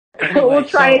we'll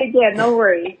try it again. No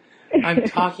worries. I'm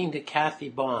talking to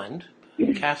Kathryn Bond,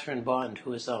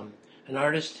 who is an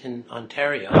artist in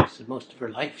Ontario. So most of her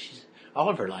life, all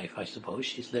of her life, I suppose,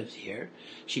 she's lived here.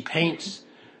 She paints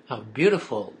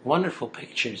beautiful, wonderful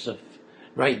pictures of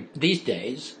right these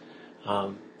days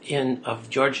of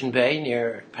Georgian Bay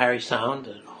near Parry Sound,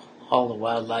 and all the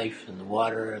wildlife and the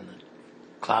water and the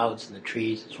clouds and the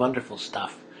trees. It's wonderful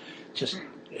stuff. Just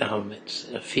it's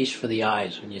a feast for the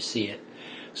eyes when you see it.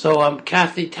 So,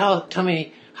 Kathy, tell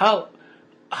me how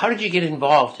did you get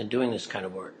involved in doing this kind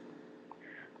of work?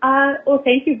 Well,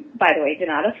 thank you, by the way,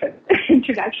 Donata, for the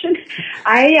introduction.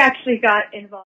 I actually got involved